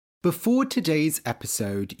Before today's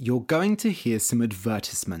episode, you're going to hear some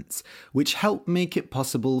advertisements, which help make it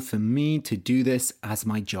possible for me to do this as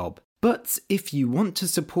my job. But if you want to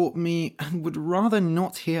support me and would rather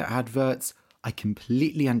not hear adverts, I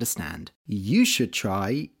completely understand. You should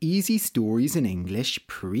try Easy Stories in English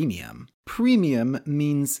Premium. Premium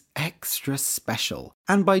means extra special.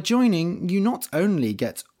 And by joining, you not only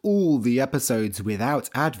get all the episodes without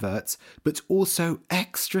adverts, but also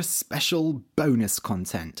extra special bonus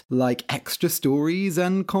content, like extra stories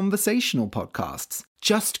and conversational podcasts.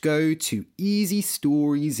 Just go to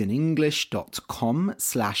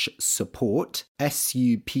easystoriesinenglish.com/support,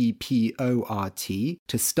 SUPPORT,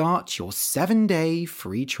 to start your 7-day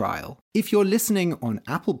free trial. If you're listening on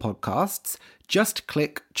Apple Podcasts, just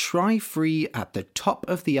click Try Free at the top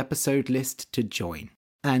of the episode list to join.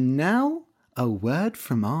 And now, a word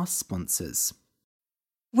from our sponsors.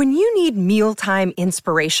 When you need mealtime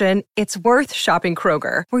inspiration, it's worth shopping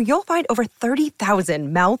Kroger, where you'll find over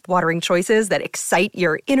 30,000 mouth-watering choices that excite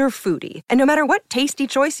your inner foodie. And no matter what tasty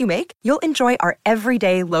choice you make, you'll enjoy our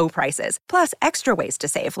everyday low prices, plus extra ways to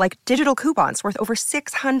save, like digital coupons worth over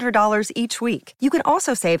 $600 each week. You can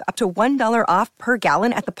also save up to $1 off per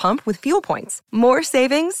gallon at the pump with fuel points. More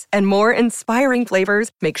savings and more inspiring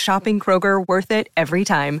flavors make shopping Kroger worth it every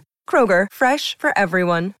time. Kroger, fresh for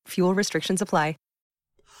everyone. Fuel restrictions apply.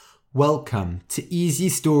 Welcome to Easy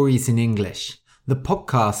Stories in English, the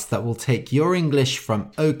podcast that will take your English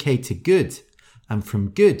from okay to good and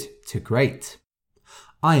from good to great.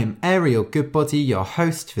 I am Ariel Goodbody, your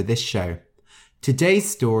host for this show. Today's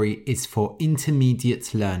story is for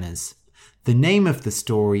intermediate learners. The name of the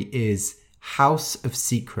story is House of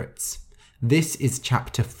Secrets. This is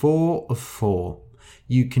chapter 4 of 4.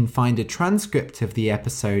 You can find a transcript of the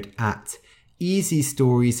episode at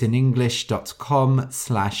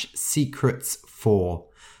easystoriesinenglish.com/secrets4.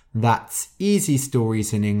 That's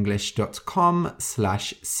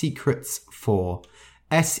easystoriesinenglish.com/secrets4.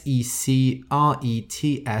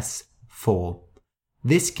 SECRETS4.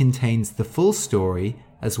 This contains the full story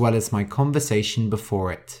as well as my conversation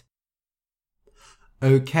before it.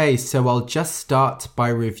 Okay, so I'll just start by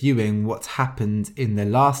reviewing what happened in the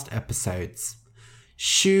last episodes.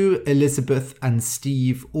 Shu, Elizabeth and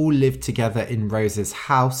Steve all live together in Rosa's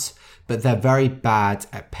house, but they're very bad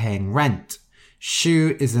at paying rent.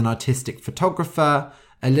 Shu is an artistic photographer,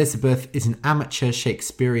 Elizabeth is an amateur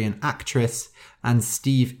Shakespearean actress, and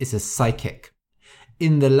Steve is a psychic.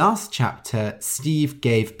 In the last chapter, Steve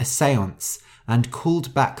gave a séance and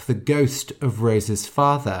called back the ghost of Rosa's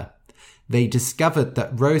father. They discovered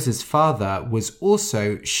that Rosa's father was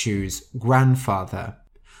also Shu's grandfather.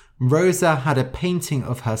 Rosa had a painting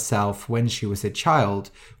of herself when she was a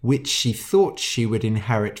child, which she thought she would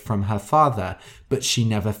inherit from her father, but she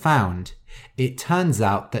never found. It turns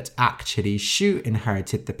out that actually Shu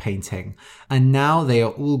inherited the painting, and now they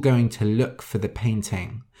are all going to look for the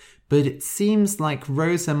painting. But it seems like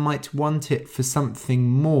Rosa might want it for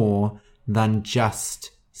something more than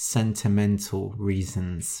just sentimental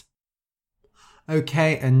reasons.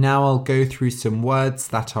 Okay, and now I'll go through some words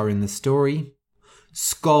that are in the story.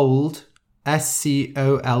 Scold,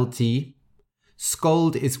 SCOLD.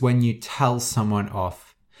 Scold is when you tell someone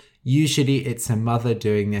off. Usually it's a mother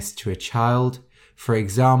doing this to a child. For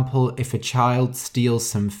example, if a child steals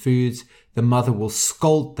some food, the mother will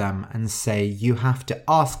scold them and say, "You have to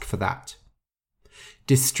ask for that."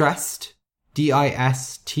 Distressed,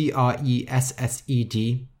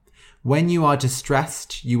 DISTRESSED. When you are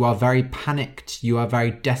distressed, you are very panicked, you are very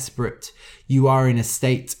desperate, you are in a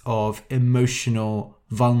state of emotional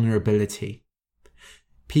vulnerability.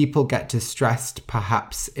 People get distressed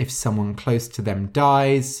perhaps if someone close to them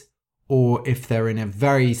dies or if they're in a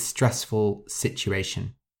very stressful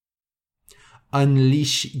situation.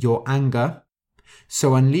 Unleash your anger.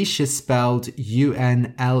 So unleash is spelled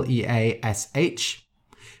UNLEASH.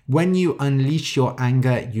 When you unleash your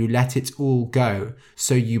anger, you let it all go.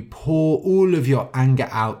 So you pour all of your anger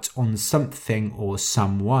out on something or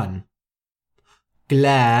someone.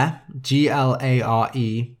 Glare,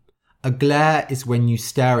 GLARE. A glare is when you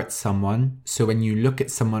stare at someone. So when you look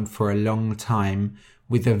at someone for a long time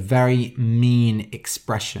with a very mean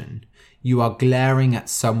expression. You are glaring at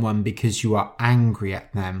someone because you are angry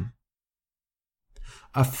at them.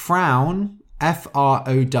 A frown,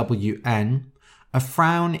 FROWN. A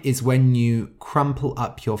frown is when you crumple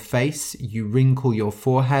up your face, you wrinkle your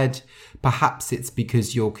forehead. Perhaps it's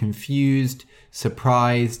because you're confused,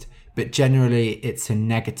 surprised, but generally it's a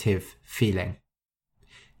negative feeling.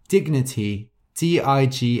 Dignity,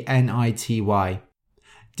 DIGNITY.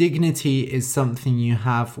 Dignity is something you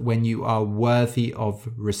have when you are worthy of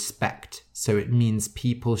respect. So it means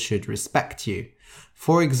people should respect you.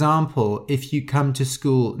 For example, if you come to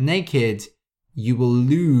school naked, you will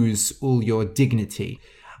lose all your dignity.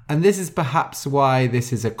 And this is perhaps why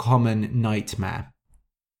this is a common nightmare.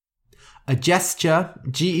 A gesture,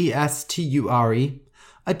 G-E-S-T-U-R-E.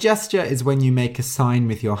 A gesture is when you make a sign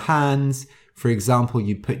with your hands. For example,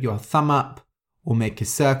 you put your thumb up or make a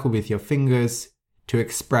circle with your fingers to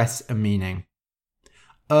express a meaning.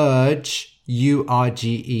 Urge,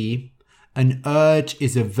 U-R-G-E. An urge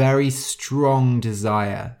is a very strong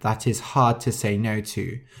desire that is hard to say no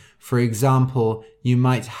to. For example, you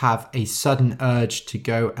might have a sudden urge to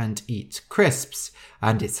go and eat crisps,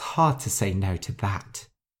 and it's hard to say no to that.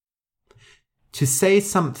 To say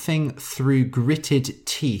something through gritted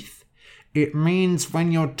teeth. It means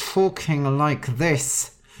when you're talking like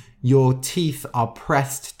this, your teeth are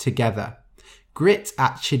pressed together. Grit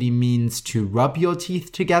actually means to rub your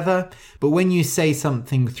teeth together, but when you say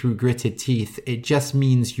something through gritted teeth, it just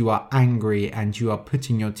means you are angry and you are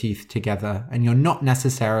putting your teeth together and you're not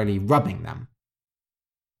necessarily rubbing them.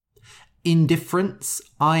 Indifference,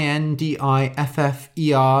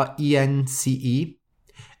 I-N-D-I-F-F-E-R-E-N-C-E.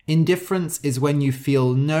 Indifference is when you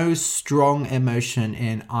feel no strong emotion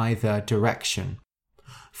in either direction.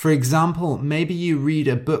 For example, maybe you read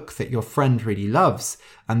a book that your friend really loves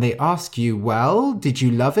and they ask you, well, did you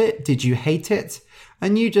love it? Did you hate it?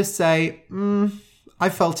 And you just say, I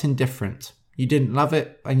felt indifferent. You didn't love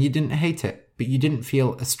it and you didn't hate it, but you didn't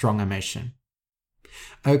feel a strong emotion.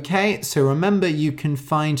 Okay, so remember you can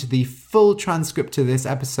find the full transcript of this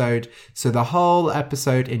episode, so the whole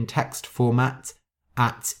episode in text format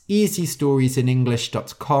at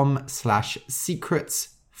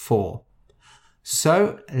easystoriesinenglish.com/secrets4.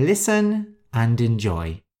 So listen and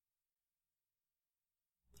enjoy.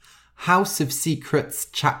 House of Secrets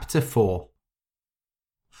Chapter 4.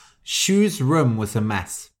 Shu's room was a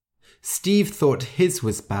mess. Steve thought his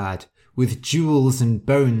was bad, with jewels and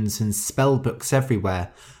bones and spellbooks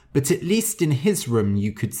everywhere, but at least in his room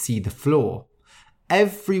you could see the floor.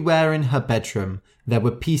 Everywhere in her bedroom there were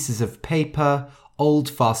pieces of paper, old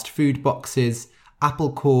fast food boxes,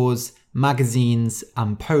 apple cores, magazines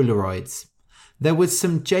and Polaroids. There was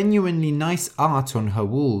some genuinely nice art on her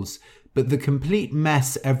walls, but the complete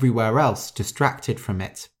mess everywhere else distracted from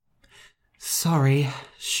it. Sorry,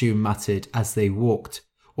 Shu muttered as they walked,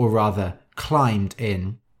 or rather climbed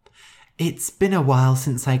in. It's been a while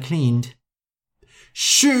since I cleaned.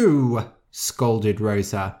 Shu! Scolded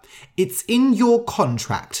Rosa. It's in your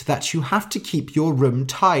contract that you have to keep your room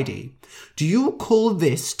tidy. Do you call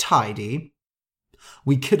this tidy?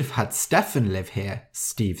 We could have had Stefan live here,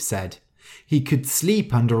 Steve said. He could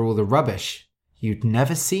sleep under all the rubbish. You'd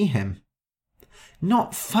never see him.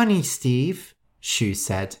 Not funny, Steve, Shu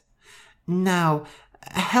said. Now,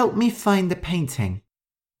 help me find the painting.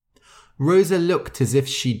 Rosa looked as if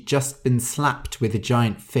she'd just been slapped with a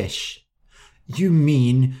giant fish. You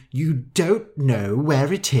mean you don't know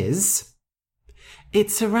where it is?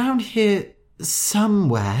 It's around here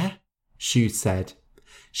somewhere, Shu said.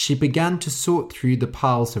 She began to sort through the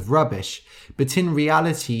piles of rubbish, but in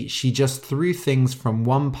reality she just threw things from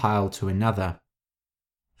one pile to another.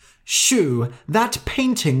 Shu, that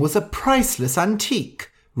painting was a priceless antique,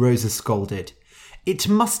 Rosa scolded. It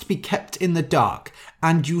must be kept in the dark,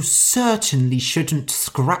 and you certainly shouldn't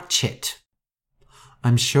scratch it.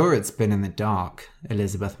 I'm sure it's been in the dark,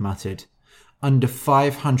 Elizabeth muttered. Under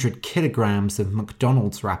 500 kilograms of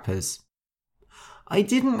McDonald's wrappers. I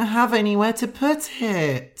didn't have anywhere to put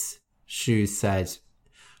it, Shu said.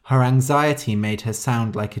 Her anxiety made her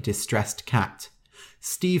sound like a distressed cat.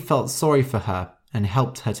 Steve felt sorry for her and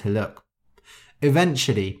helped her to look.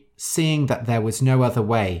 Eventually, seeing that there was no other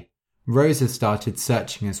way, Rosa started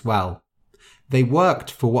searching as well. They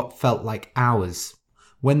worked for what felt like hours.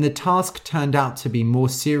 When the task turned out to be more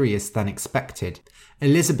serious than expected,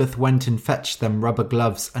 Elizabeth went and fetched them rubber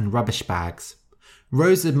gloves and rubbish bags.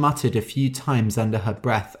 Rosa muttered a few times under her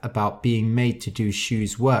breath about being made to do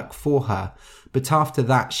Shu's work for her, but after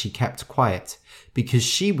that she kept quiet, because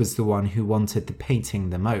she was the one who wanted the painting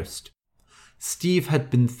the most. Steve had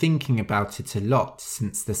been thinking about it a lot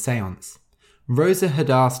since the séance. Rosa had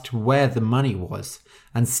asked where the money was,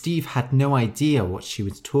 and Steve had no idea what she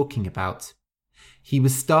was talking about. He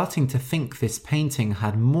was starting to think this painting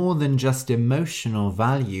had more than just emotional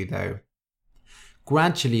value, though.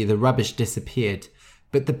 Gradually the rubbish disappeared,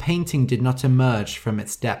 but the painting did not emerge from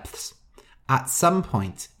its depths. At some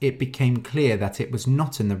point, it became clear that it was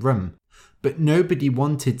not in the room, but nobody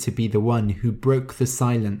wanted to be the one who broke the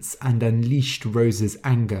silence and unleashed Rosa's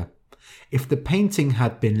anger. If the painting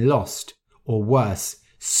had been lost, or worse,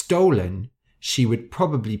 stolen, she would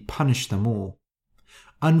probably punish them all.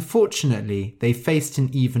 Unfortunately, they faced an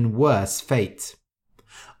even worse fate.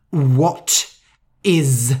 What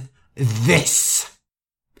is this?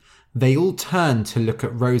 They all turned to look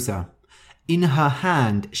at Rosa. In her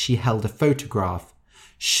hand, she held a photograph.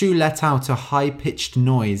 Shu let out a high-pitched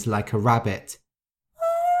noise like a rabbit.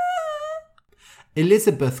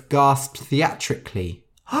 Elizabeth gasped theatrically.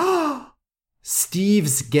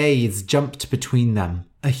 Steve's gaze jumped between them,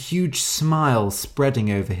 a huge smile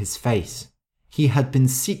spreading over his face. He had been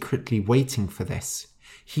secretly waiting for this.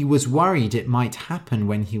 He was worried it might happen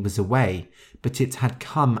when he was away, but it had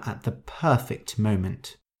come at the perfect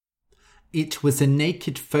moment. It was a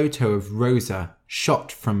naked photo of Rosa,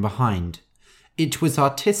 shot from behind. It was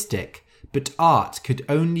artistic, but art could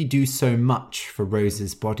only do so much for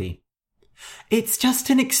Rosa's body. "It's just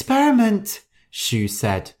an experiment," Shu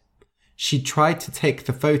said. She tried to take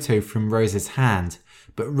the photo from Rosa's hand,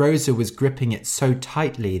 but Rosa was gripping it so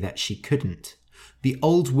tightly that she couldn't. The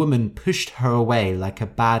old woman pushed her away like a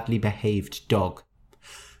badly behaved dog.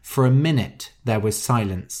 For a minute there was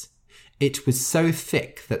silence. It was so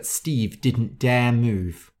thick that Steve didn't dare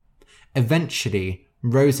move. Eventually,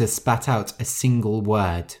 Rosa spat out a single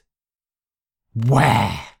word.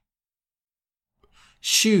 "Where?"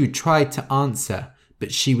 Shu tried to answer,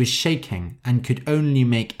 but she was shaking and could only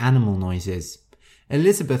make animal noises.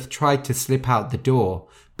 Elizabeth tried to slip out the door,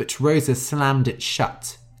 but Rosa slammed it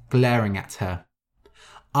shut, glaring at her.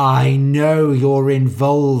 "I know you're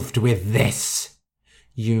involved with this.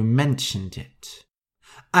 You mentioned it.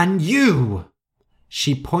 And you!"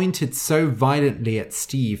 She pointed so violently at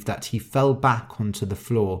Steve that he fell back onto the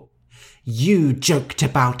floor. "You joked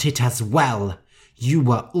about it as well. You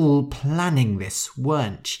were all planning this,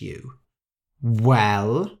 weren't you?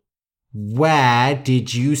 Well, where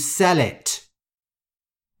did you sell it?"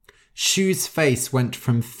 Shu's face went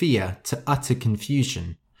from fear to utter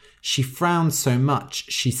confusion. She frowned so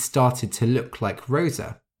much she started to look like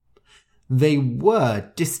Rosa. They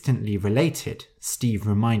were distantly related, Steve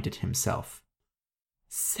reminded himself.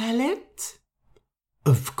 "Sell it?"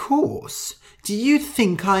 "Of course. Do you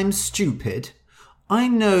think I'm stupid? I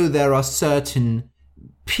know there are certain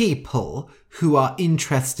people who are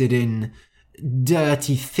interested in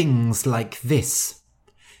dirty things like this."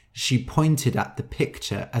 She pointed at the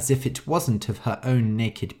picture as if it wasn't of her own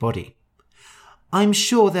naked body. "I'm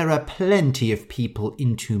sure there are plenty of people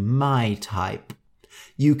into my type.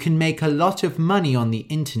 You can make a lot of money on the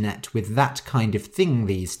internet with that kind of thing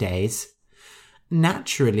these days.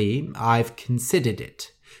 Naturally, I've considered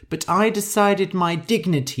it, but I decided my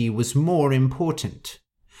dignity was more important.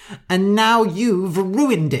 And now you've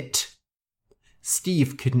ruined it."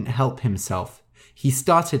 Steve couldn't help himself. He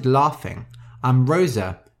started laughing, and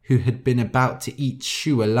Rosa, who had been about to eat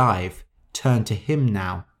Shu alive, turned to him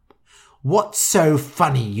now. "What's so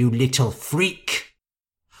funny, you little freak?"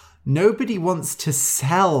 "Nobody wants to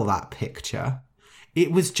sell that picture.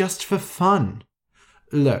 It was just for fun.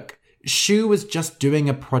 Look, Shu was just doing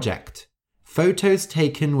a project. Photos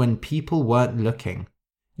taken when people weren't looking.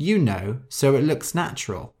 You know, so it looks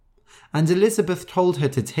natural. And Elizabeth told her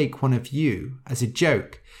to take one of you as a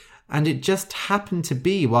joke, and it just happened to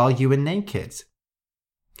be while you were naked."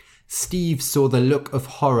 Steve saw the look of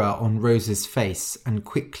horror on Rosa's face and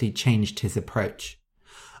quickly changed his approach.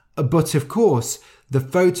 "But of course, the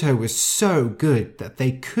photo was so good that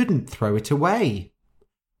they couldn't throw it away."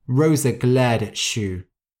 Rosa glared at Shu.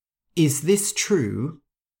 "Is this true?"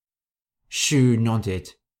 Shu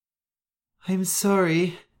nodded. "I'm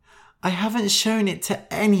sorry. I haven't shown it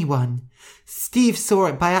to anyone. Steve saw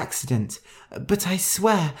it by accident, but I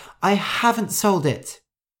swear I haven't sold it."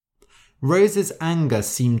 Rosa's anger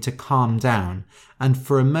seemed to calm down, and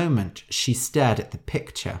for a moment she stared at the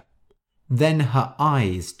picture. Then her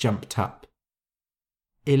eyes jumped up.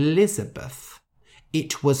 "Elizabeth,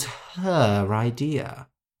 it was her idea."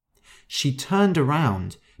 She turned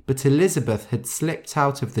around, but Elizabeth had slipped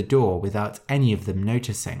out of the door without any of them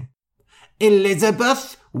noticing.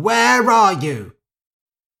 "Elizabeth, where are you?"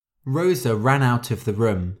 Rosa ran out of the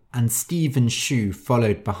room, and Steve and Shu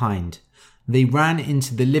followed behind. They ran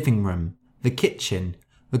into the living room, the kitchen,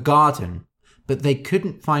 the garden, but they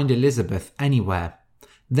couldn't find Elizabeth anywhere.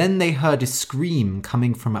 Then they heard a scream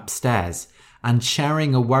coming from upstairs, and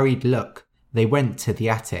sharing a worried look, they went to the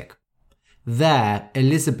attic. There,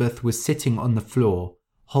 Elizabeth was sitting on the floor,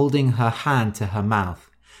 holding her hand to her mouth,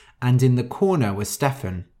 and in the corner was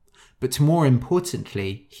Stefan. But more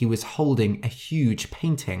importantly, he was holding a huge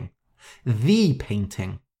painting. The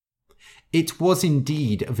painting. It was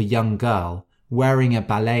indeed of a young girl, wearing a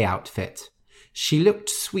ballet outfit. She looked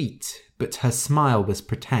sweet, but her smile was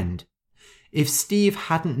pretend. If Steve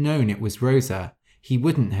hadn't known it was Rosa, he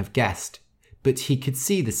wouldn't have guessed, but he could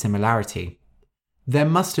see the similarity. There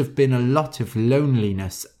must have been a lot of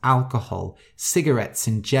loneliness, alcohol, cigarettes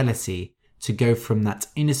and jealousy to go from that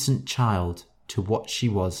innocent child to what she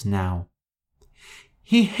was now.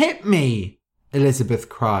 "He hit me!" Elizabeth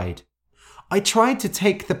cried. "I tried to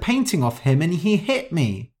take the painting off him and he hit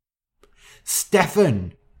me."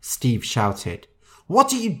 "Stefan!" Steve shouted.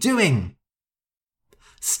 "What are you doing?"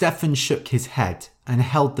 Stefan shook his head and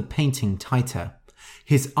held the painting tighter.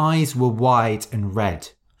 His eyes were wide and red.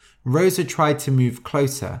 Rosa tried to move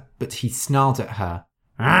closer, but he snarled at her.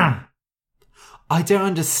 "Argh!" "I don't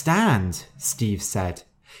understand," Steve said.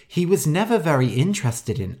 "He was never very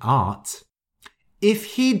interested in art."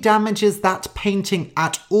 "If he damages that painting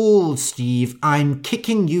at all, Steve, I'm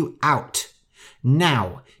kicking you out.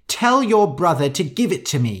 Now, tell your brother to give it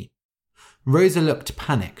to me." Rosa looked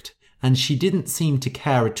panicked, and she didn't seem to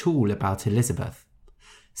care at all about Elizabeth.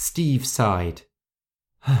 Steve sighed.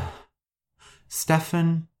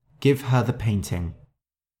 "Stefan, give her the painting."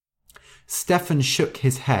 Stefan shook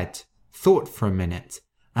his head, thought for a minute,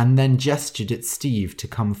 and then gestured at Steve to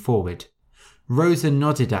come forward. Rosa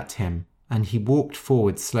nodded at him, and he walked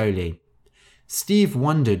forward slowly. Steve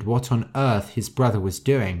wondered what on earth his brother was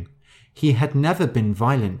doing. He had never been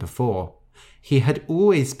violent before. He had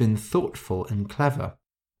always been thoughtful and clever.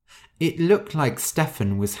 It looked like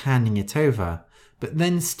Stefan was handing it over, but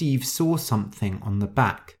then Steve saw something on the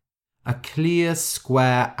back. A clear,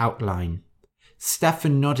 square outline.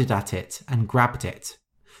 Stefan nodded at it and grabbed it.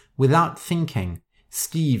 Without thinking,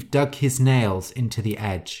 Steve dug his nails into the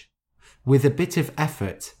edge. With a bit of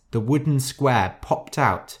effort, the wooden square popped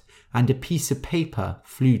out and a piece of paper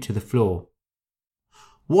flew to the floor.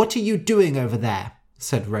 "What are you doing over there?"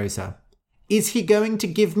 said Rosa. "Is he going to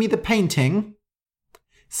give me the painting?"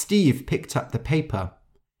 Steve picked up the paper.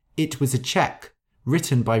 It was a check,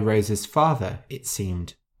 written by Rosa's father, it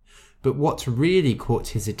seemed. But what really caught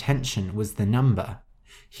his attention was the number.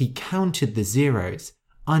 He counted the zeros,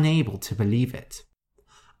 unable to believe it.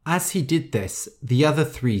 As he did this, the other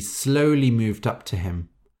three slowly moved up to him.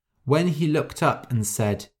 When he looked up and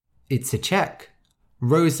said, "It's a check,"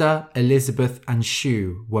 Rosa, Elizabeth and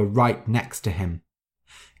Shu were right next to him.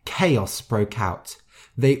 Chaos broke out.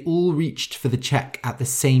 They all reached for the check at the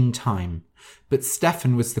same time, but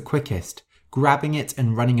Stefan was the quickest, grabbing it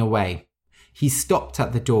and running away. He stopped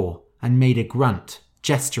at the door and made a grunt,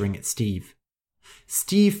 gesturing at Steve.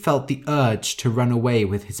 Steve felt the urge to run away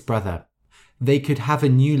with his brother. They could have a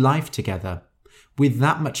new life together. With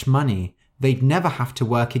that much money, they'd never have to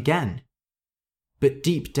work again. But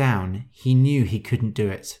deep down, he knew he couldn't do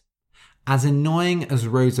it. As annoying as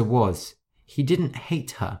Rosa was, he didn't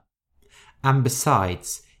hate her. And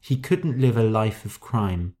besides, he couldn't live a life of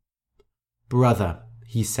crime. "Brother,"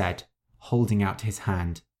 he said, holding out his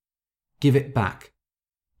hand. "Give it back."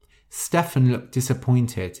 Stefan looked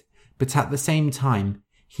disappointed, but at the same time,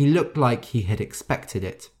 he looked like he had expected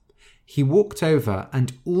it. He walked over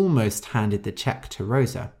and almost handed the check to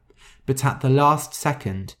Rosa, but at the last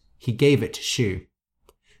second, he gave it to Shu.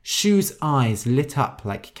 Shu's eyes lit up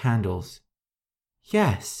like candles.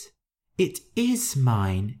 "Yes, it is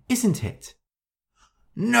mine, isn't it?"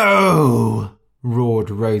 "No!" roared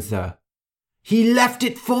Rosa. "He left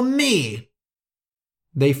it for me!"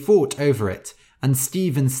 They fought over it, and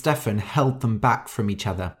Steve and Stefan held them back from each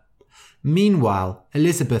other. Meanwhile,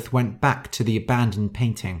 Elizabeth went back to the abandoned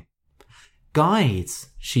painting. "Guys,"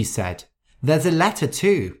 she said, "there's a letter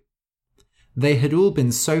too." They had all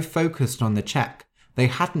been so focused on the check, they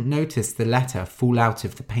hadn't noticed the letter fall out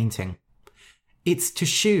of the painting. It's to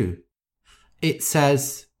Shu. It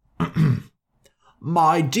says,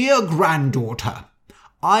 "My dear granddaughter,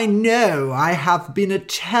 I know I have been a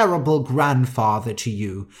terrible grandfather to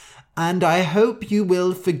you, and I hope you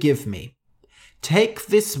will forgive me. Take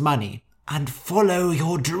this money and follow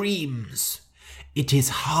your dreams. It is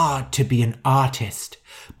hard to be an artist,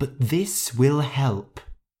 but this will help."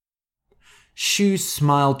 Shu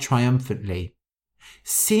smiled triumphantly.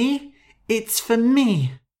 "See, it's for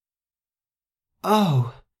me."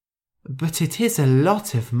 "Oh, but it is a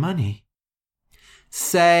lot of money."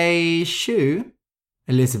 "Say, Shu,"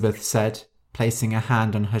 Elizabeth said, placing a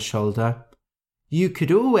hand on her shoulder, "you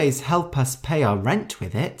could always help us pay our rent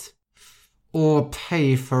with it." "Or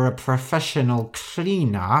pay for a professional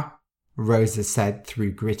cleaner," Rosa said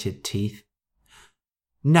through gritted teeth.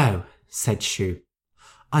 "No," said Shu.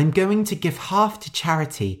 "I'm going to give half to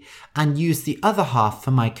charity and use the other half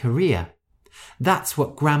for my career. That's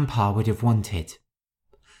what Grandpa would have wanted."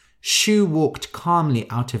 Shu walked calmly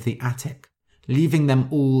out of the attic, leaving them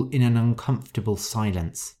all in an uncomfortable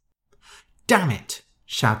silence. "Damn it,"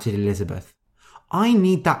 shouted Elizabeth. "I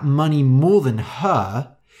need that money more than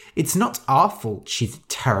her. It's not our fault she's a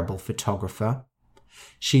terrible photographer."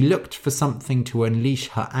 She looked for something to unleash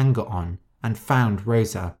her anger on and found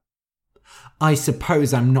Rosa. I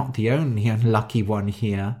suppose I'm not the only unlucky one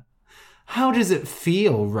here. How does it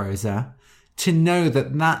feel, Rosa, to know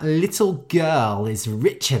that that little girl is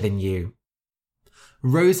richer than you?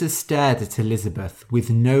 Rosa stared at Elizabeth with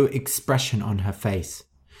no expression on her face.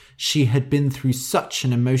 She had been through such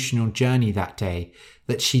an emotional journey that day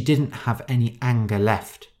that she didn't have any anger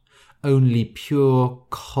left, only pure,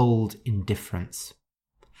 cold indifference.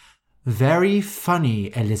 Very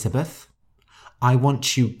funny, Elizabeth. I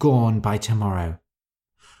want you gone by tomorrow.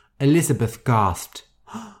 Elizabeth gasped.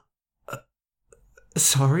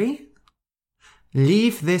 Sorry?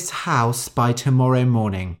 Leave this house by tomorrow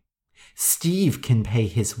morning. Steve can pay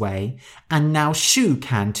his way, and now Shu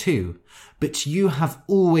can too, but you have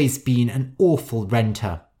always been an awful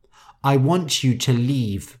renter. I want you to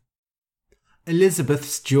leave.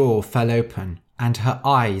 Elizabeth's jaw fell open, and her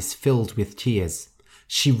eyes filled with tears.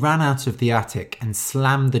 She ran out of the attic and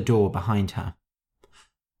slammed the door behind her.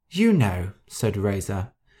 You know, said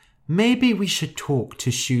Rosa, maybe we should talk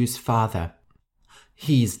to Shu's father.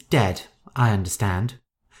 He's dead, I understand.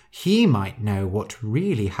 He might know what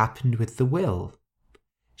really happened with the will.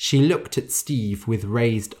 She looked at Steve with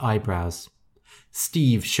raised eyebrows.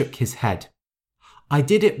 Steve shook his head. I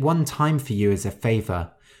did it one time for you as a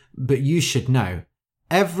favour, but you should know,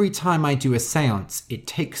 every time I do a séance, it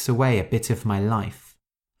takes away a bit of my life.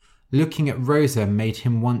 Looking at Rosa made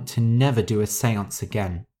him want to never do a séance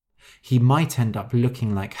again. He might end up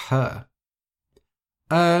looking like her.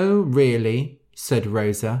 Oh, really? Said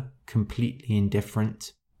Rosa, completely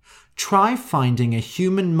indifferent. Try finding a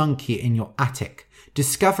human monkey in your attic,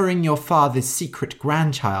 discovering your father's secret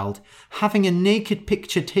grandchild, having a naked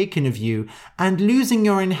picture taken of you, and losing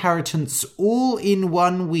your inheritance all in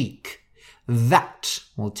 1 week. That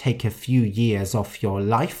will take a few years off your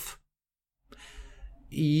life.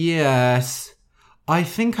 Yes, I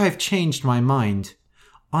think I've changed my mind.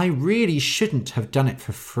 I really shouldn't have done it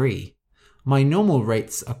for free. My normal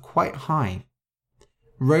rates are quite high.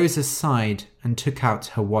 Rosa sighed and took out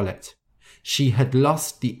her wallet. She had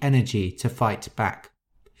lost the energy to fight back.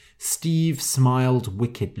 Steve smiled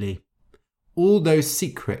wickedly. All those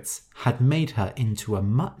secrets had made her into a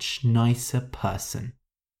much nicer person.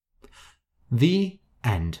 The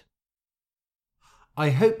end.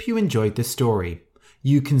 I hope you enjoyed the story.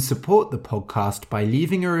 You can support the podcast by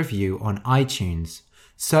leaving a review on iTunes.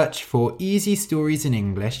 Search for Easy Stories in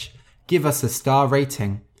English, give us a star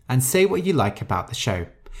rating, and say what you like about the show.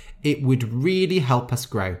 It would really help us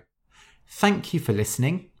grow. Thank you for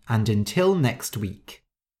listening, and until next week.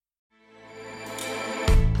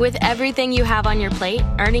 With everything you have on your plate,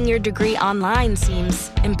 earning your degree online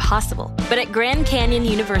seems impossible. But at Grand Canyon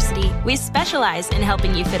University, we specialize in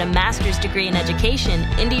helping you fit a master's degree in education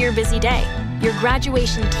into your busy day. Your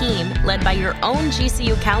graduation team, led by your own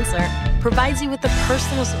GCU counselor, provides you with the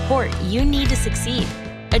personal support you need to succeed.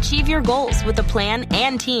 Achieve your goals with a plan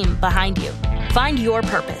and team behind you. Find your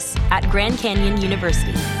purpose at Grand Canyon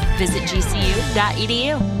University. Visit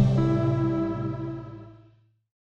gcu.edu.